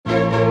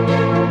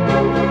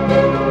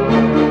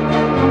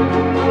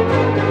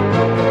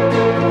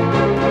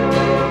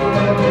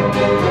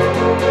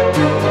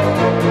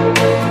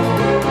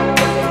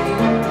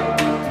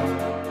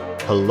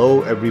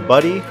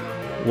everybody.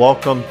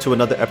 Welcome to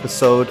another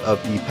episode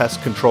of the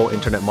Pest Control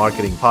Internet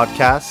Marketing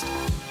Podcast.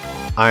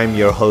 I'm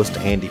your host,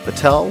 Andy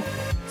Patel,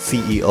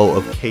 CEO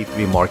of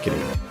K3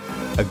 Marketing,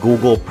 a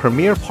Google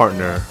Premier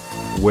partner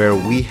where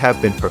we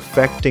have been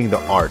perfecting the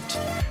art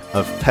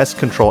of pest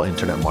control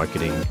internet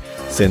marketing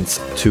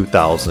since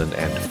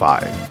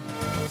 2005.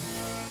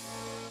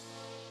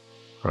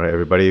 All right,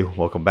 everybody,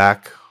 welcome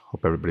back.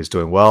 Hope everybody's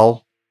doing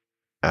well.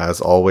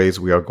 As always,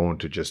 we are going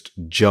to just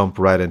jump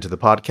right into the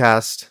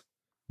podcast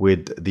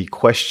with the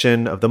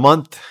question of the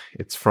month.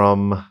 It's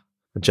from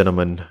a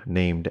gentleman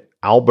named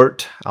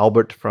Albert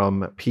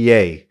from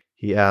PA.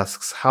 He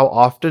asks, how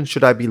often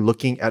should I be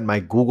looking at my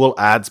Google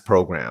Ads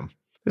program?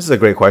 This is a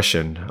great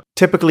question.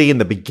 Typically, in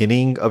the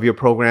beginning of your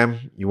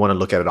program, you want to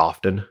look at it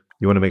often.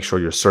 You want to make sure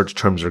your search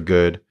terms are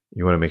good.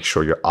 You want to make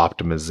sure your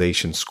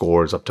optimization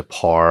score is up to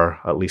par,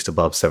 at least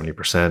above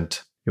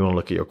 70%. You want to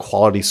look at your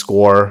quality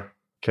score,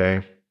 okay?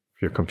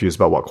 If you're confused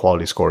about what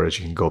quality score is,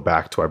 you can go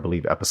back to, I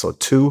believe, episode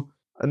 2.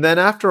 And then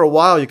after a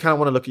while, you kind of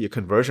want to look at your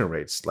conversion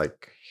rates.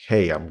 Like,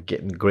 hey, I'm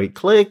getting great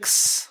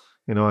clicks.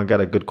 I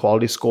got a good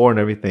quality score and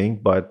everything,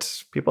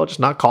 but people are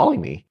just not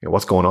calling me.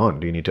 What's going on?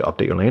 Do you need to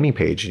update your landing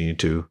page? You need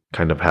to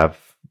kind of have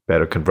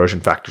better conversion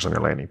factors on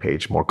your landing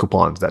page, more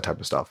coupons, that type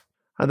of stuff.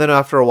 And then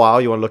after a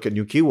while, you want to look at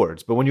new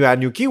keywords. But when you add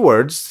new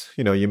keywords,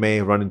 you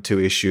may run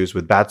into issues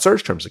with bad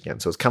search terms again.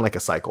 So it's kind of like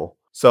a cycle.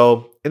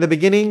 So in the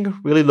beginning,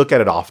 really look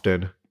at it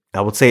often.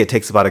 I would say it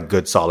takes about a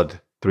good solid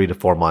 3 to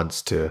 4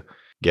 months to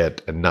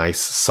get a nice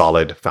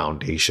solid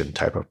foundation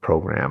type of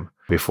program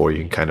before you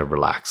can kind of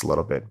relax a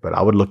little bit. But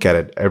I would look at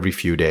it every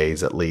few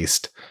days at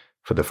least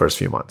for the first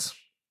few months.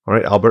 All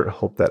right, Albert,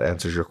 hope that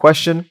answers your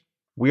question.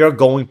 We are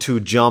going to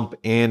jump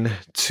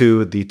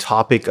into the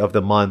topic of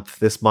the month.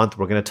 This month,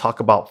 we're going to talk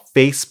about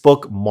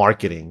Facebook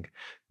marketing,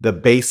 the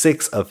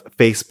basics of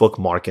Facebook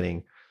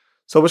marketing.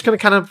 So we're just going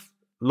to kind of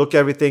look at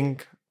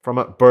everything from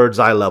a bird's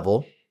eye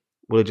level.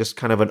 Really just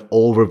kind of an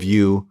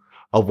overview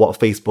of what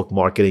Facebook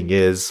marketing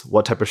is,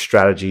 what type of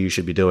strategy you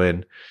should be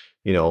doing,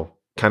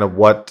 kind of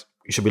what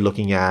you should be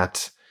looking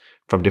at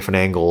from different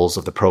angles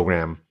of the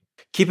program.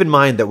 Keep in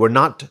mind that we're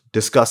not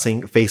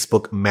discussing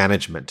Facebook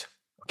management,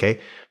 okay?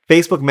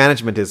 Facebook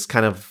management is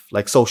kind of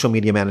like social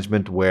media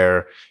management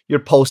where you're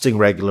posting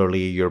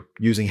regularly, you're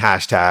using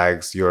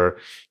hashtags, you're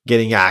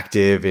getting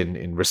active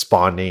in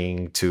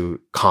responding to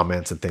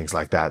comments and things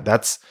like that.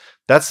 That's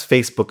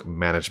Facebook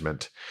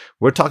management.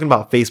 We're talking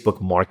about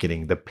Facebook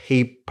marketing, the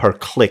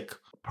pay-per-click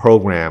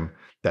program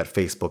that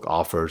Facebook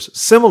offers,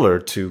 similar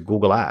to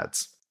Google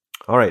Ads.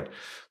 All right.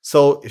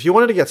 So if you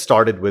wanted to get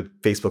started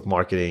with Facebook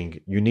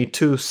marketing, you need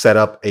to set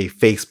up a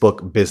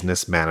Facebook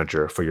business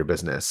manager for your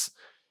business.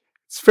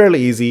 It's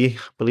fairly easy.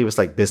 I believe it's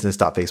like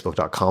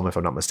business.facebook.com if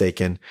I'm not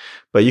mistaken,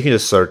 but you can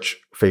just search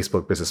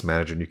Facebook business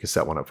manager and you can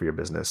set one up for your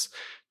business.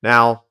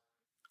 Now,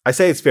 I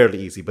say it's fairly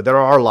easy, but there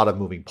are a lot of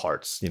moving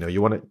parts.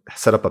 You want to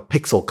set up a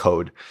pixel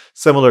code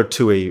similar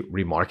to a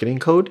remarketing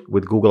code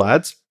with Google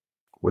Ads,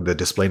 with the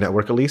display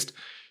network at least.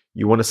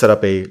 You want to set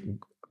up a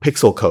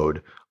pixel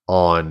code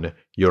on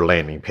your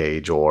landing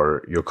page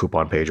or your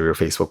coupon page or your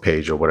Facebook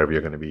page or whatever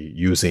you're going to be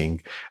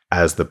using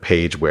as the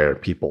page where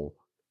people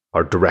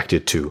are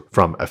directed to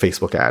from a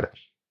Facebook ad.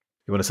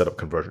 You want to set up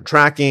conversion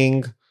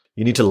tracking.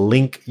 You need to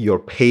link your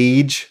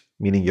page,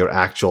 meaning your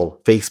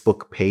actual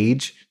Facebook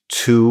page,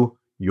 to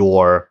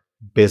your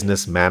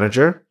business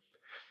manager.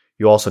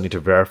 You also need to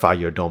verify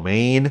your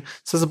domain.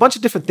 So there's a bunch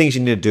of different things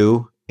you need to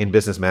do in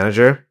Business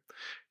Manager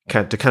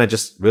to kind of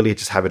just really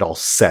just have it all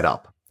set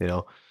up.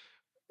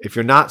 If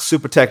you're not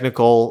super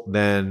technical,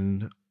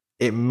 then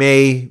it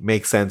may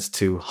make sense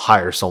to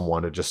hire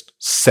someone to just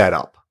set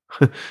up.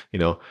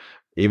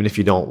 Even if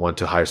you don't want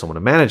to hire someone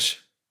to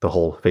manage the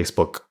whole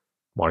Facebook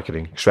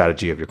marketing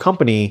strategy of your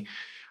company,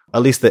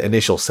 at least the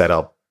initial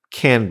setup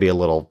can be a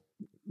little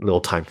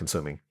time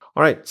consuming.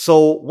 All right.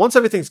 So once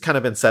everything's kind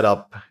of been set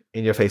up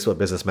in your Facebook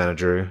Business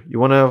Manager, you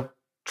want to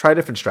try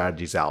different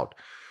strategies out.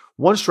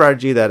 One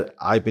strategy that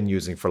I've been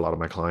using for a lot of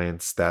my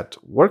clients that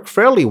work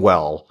fairly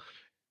well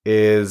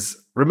is,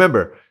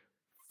 remember,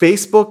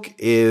 Facebook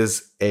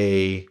is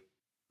a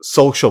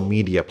social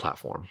media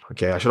platform.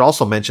 Okay. I should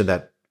also mention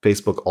that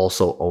Facebook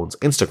also owns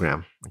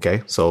Instagram.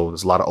 Okay. So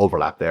there's a lot of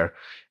overlap there.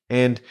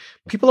 And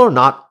people are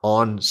not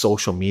on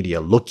social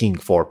media looking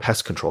for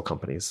pest control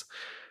companies.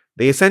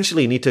 They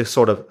essentially need to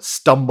sort of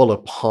stumble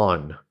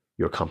upon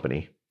your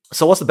company.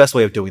 So what's the best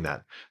way of doing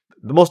that?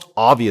 The most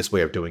obvious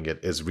way of doing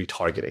it is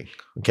retargeting.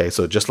 Okay,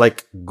 so just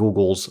like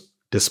Google's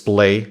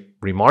display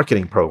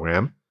remarketing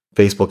program,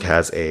 Facebook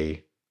has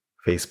a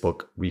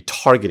Facebook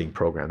retargeting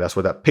program. That's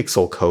where that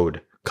pixel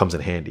code comes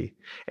in handy.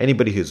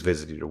 Anybody who's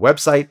visited your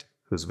website,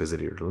 who's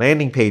visited your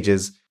landing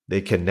pages, they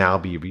can now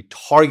be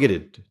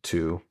retargeted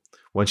to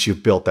once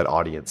you've built that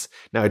audience.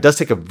 Now, it does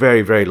take a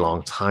very, very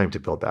long time to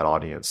build that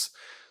audience.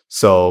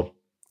 So,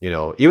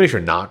 even if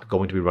you're not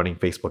going to be running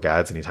Facebook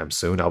ads anytime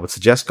soon, I would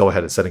suggest go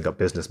ahead and setting up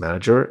Business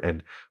Manager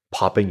and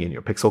popping in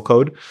your pixel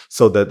code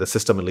so that the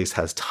system at least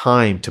has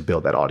time to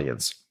build that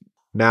audience.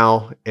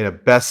 Now, in a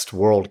best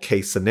world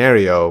case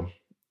scenario,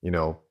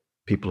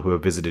 people who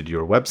have visited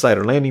your website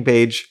or landing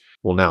page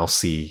will now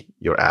see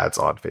your ads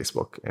on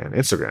Facebook and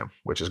Instagram,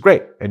 which is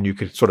great. And you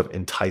can sort of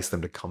entice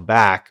them to come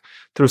back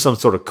through some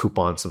sort of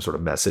coupon, some sort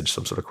of message,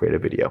 some sort of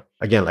creative video.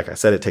 Again, like I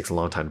said, it takes a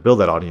long time to build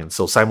that audience.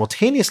 So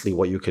simultaneously,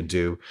 what you can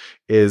do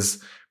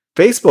is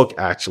Facebook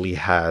actually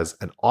has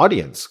an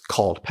audience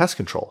called pest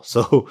control.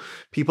 So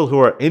people who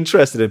are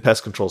interested in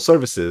pest control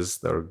services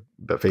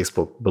that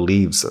Facebook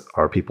believes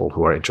are people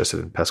who are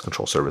interested in pest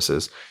control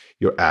services,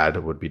 your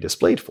ad would be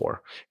displayed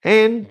for.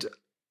 And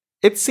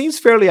it seems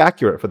fairly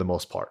accurate for the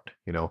most part.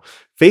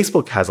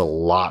 Facebook has a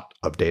lot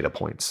of data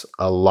points,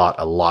 a lot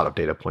of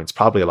data points,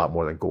 probably a lot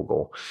more than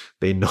Google.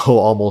 They know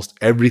almost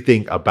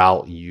everything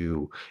about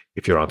you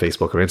if you're on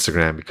Facebook or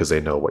Instagram because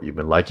they know what you've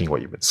been liking,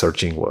 what you've been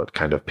searching, what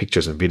kind of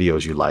pictures and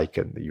videos you like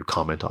and you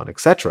comment on,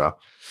 etc.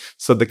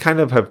 So they kind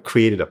of have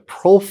created a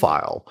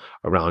profile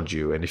around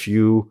you. And if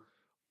you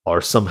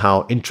are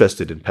somehow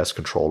interested in pest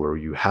control or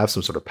you have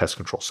some sort of pest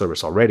control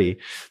service already,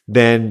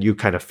 then you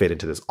kind of fit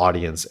into this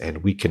audience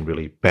and we can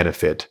really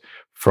benefit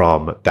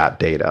from that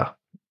data.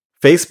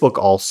 Facebook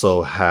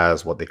also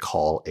has what they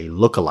call a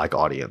lookalike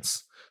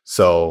audience.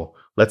 So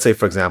let's say,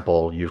 for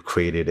example, you've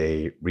created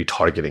a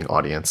retargeting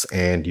audience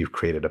and you've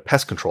created a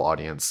pest control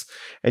audience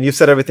and you've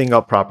set everything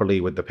up properly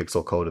with the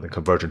pixel code and the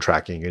conversion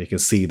tracking. And you can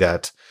see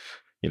that,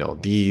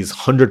 these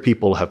 100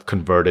 people have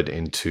converted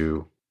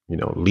into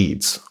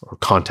leads or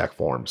contact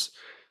forms.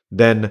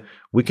 Then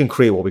we can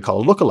create what we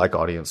call a lookalike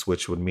audience,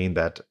 which would mean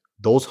that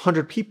those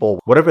 100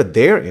 people, whatever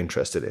they're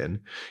interested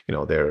in,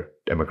 their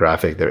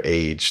demographic, their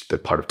age, the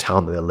part of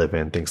town that they live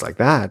in, things like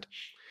that,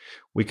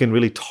 we can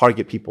really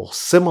target people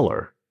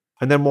similar.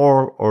 And they're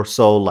more or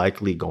so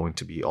likely going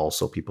to be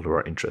also people who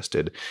are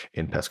interested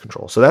in pest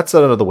control. So that's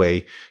another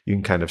way you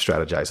can kind of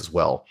strategize as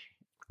well.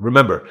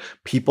 Remember,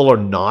 people are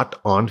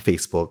not on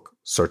Facebook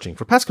searching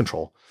for pest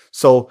control.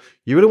 So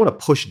you really want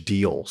to push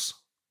deals,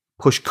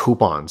 push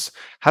coupons,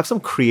 have some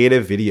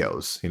creative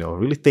videos,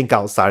 really think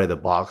outside of the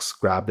box,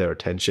 grab their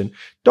attention.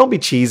 Don't be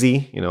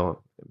cheesy.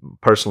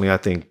 Personally, I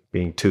think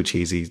being too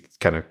cheesy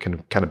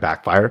can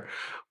backfire,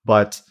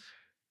 but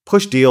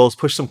push deals,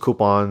 push some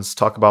coupons,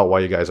 talk about why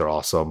you guys are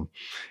awesome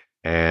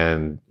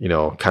and,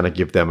 kind of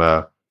give them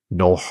a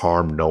no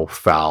harm, no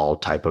foul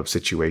type of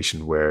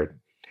situation where,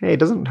 hey, it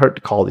doesn't hurt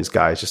to call these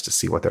guys just to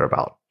see what they're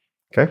about.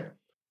 Okay.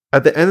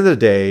 At the end of the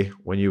day,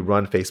 when you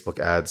run Facebook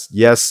ads,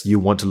 yes, you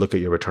want to look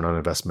at your return on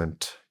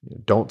investment.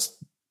 Don't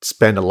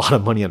spend a lot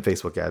of money on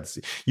Facebook ads.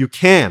 You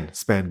can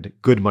spend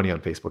good money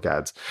on Facebook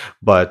ads,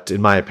 but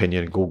in my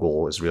opinion,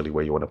 Google is really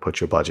where you want to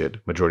put your budget,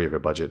 majority of your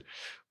budget.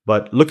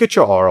 But look at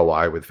your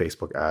ROI with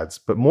Facebook ads.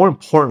 But more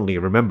importantly,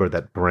 remember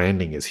that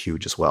branding is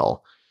huge as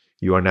well.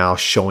 You are now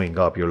showing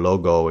up, your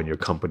logo and your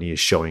company is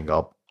showing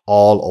up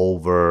all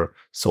over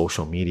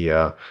social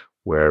media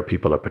where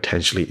people are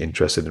potentially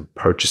interested in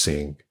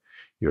purchasing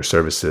your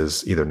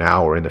services either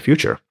now or in the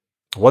future.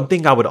 One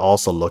thing I would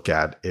also look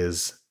at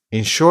is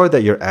ensure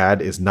that your ad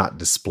is not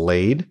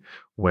displayed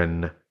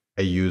when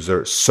a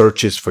user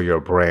searches for your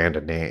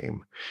brand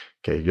name.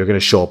 Okay, you're going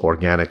to show up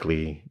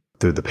organically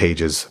through the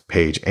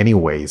page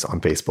anyways on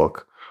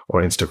Facebook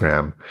or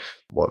Instagram.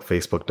 What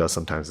Facebook does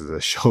sometimes is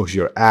it shows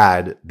your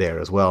ad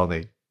there as well, and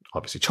they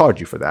obviously charge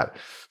you for that.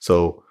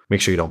 So make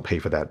sure you don't pay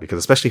for that because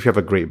especially if you have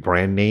a great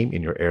brand name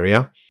in your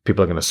area,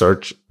 people are going to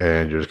search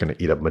and you're just going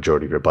to eat up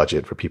majority of your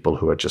budget for people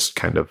who are just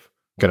kind of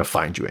going to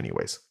find you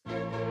anyways.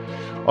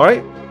 All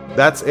right,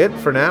 that's it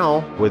for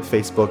now with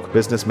Facebook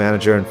Business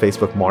Manager and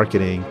Facebook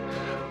marketing.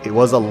 It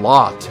was a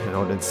lot. It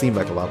didn't seem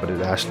like a lot, but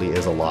it actually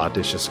is a lot.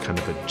 It's just kind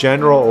of a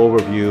general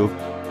overview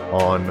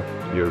on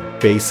your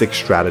basic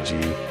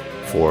strategy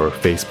for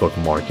Facebook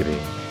marketing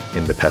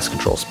in the pest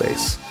control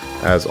space.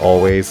 As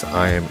always,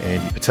 I am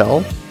Andy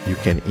Patel. You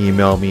can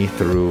email me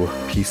through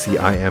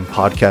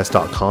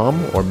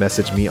pcimpodcast.com or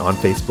message me on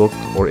Facebook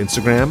or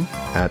Instagram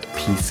at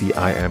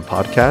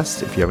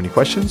pcimpodcast if you have any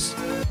questions.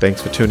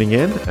 Thanks for tuning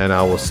in, and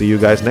I will see you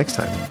guys next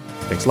time.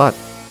 Thanks a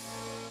lot.